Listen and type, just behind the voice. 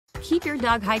Keep your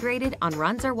dog hydrated on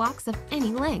runs or walks of any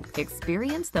length.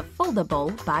 Experience the Foldable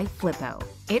by Phlippeau.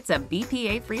 It's a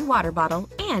BPA-free water bottle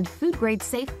and food-grade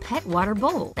safe pet water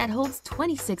bowl that holds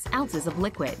 26 ounces of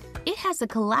liquid. It has a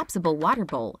collapsible water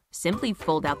bowl. Simply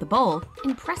fold out the bowl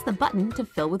and press the button to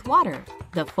fill with water.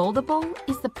 The Foldable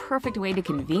is the perfect way to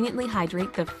conveniently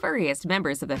hydrate the furriest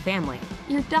members of the family.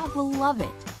 Your dog will love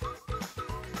it.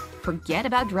 Forget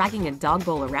about dragging a dog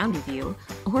bowl around with you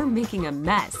or making a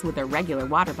mess with a regular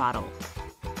water bottle.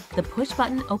 The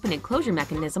push-button open and closure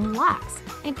mechanism locks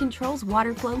and controls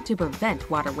water flow to prevent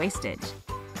water wastage.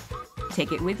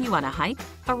 Take it with you on a hike,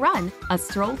 a run, a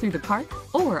stroll through the park,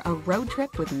 or a road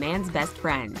trip with man's best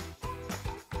friend.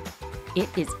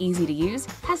 It is easy to use,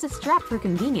 has a strap for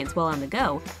convenience while on the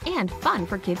go, and fun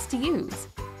for kids to use.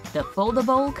 The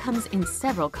Foldable comes in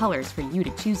several colors for you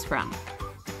to choose from.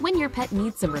 When your pet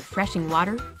needs some refreshing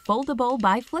water, Foldable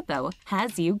by Phlippeau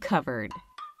has you covered.